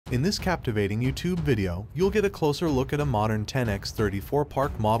In this captivating YouTube video, you'll get a closer look at a modern 10x34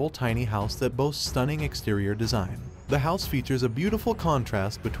 park model tiny house that boasts stunning exterior design. The house features a beautiful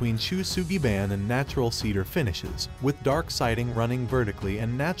contrast between shou sugi ban and natural cedar finishes, with dark siding running vertically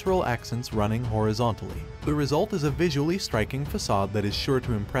and natural accents running horizontally. The result is a visually striking facade that is sure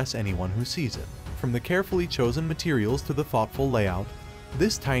to impress anyone who sees it. From the carefully chosen materials to the thoughtful layout,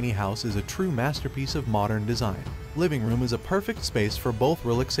 this tiny house is a true masterpiece of modern design. Living room is a perfect space for both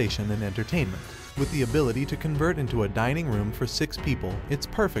relaxation and entertainment. With the ability to convert into a dining room for 6 people, it's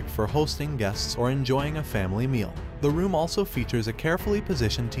perfect for hosting guests or enjoying a family meal. The room also features a carefully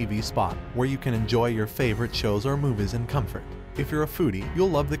positioned TV spot, where you can enjoy your favorite shows or movies in comfort. If you're a foodie, you'll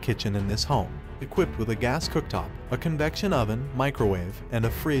love the kitchen in this home. Equipped with a gas cooktop, a convection oven, microwave, and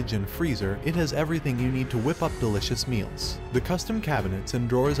a fridge and freezer, it has everything you need to whip up delicious meals. The custom cabinets and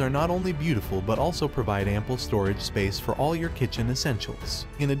drawers are not only beautiful but also provide ample storage space for all your kitchen essentials.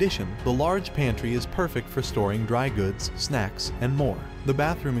 In addition, the large pantry is perfect for storing dry goods, snacks, and more. The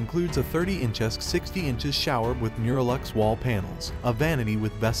bathroom includes a 30-inch 60 shower with Miralux wall panels, a vanity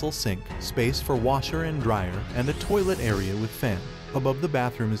with vessel sink, space for washer and dryer, and a toilet area with fan. Above the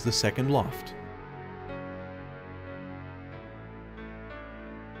bathroom is the second loft.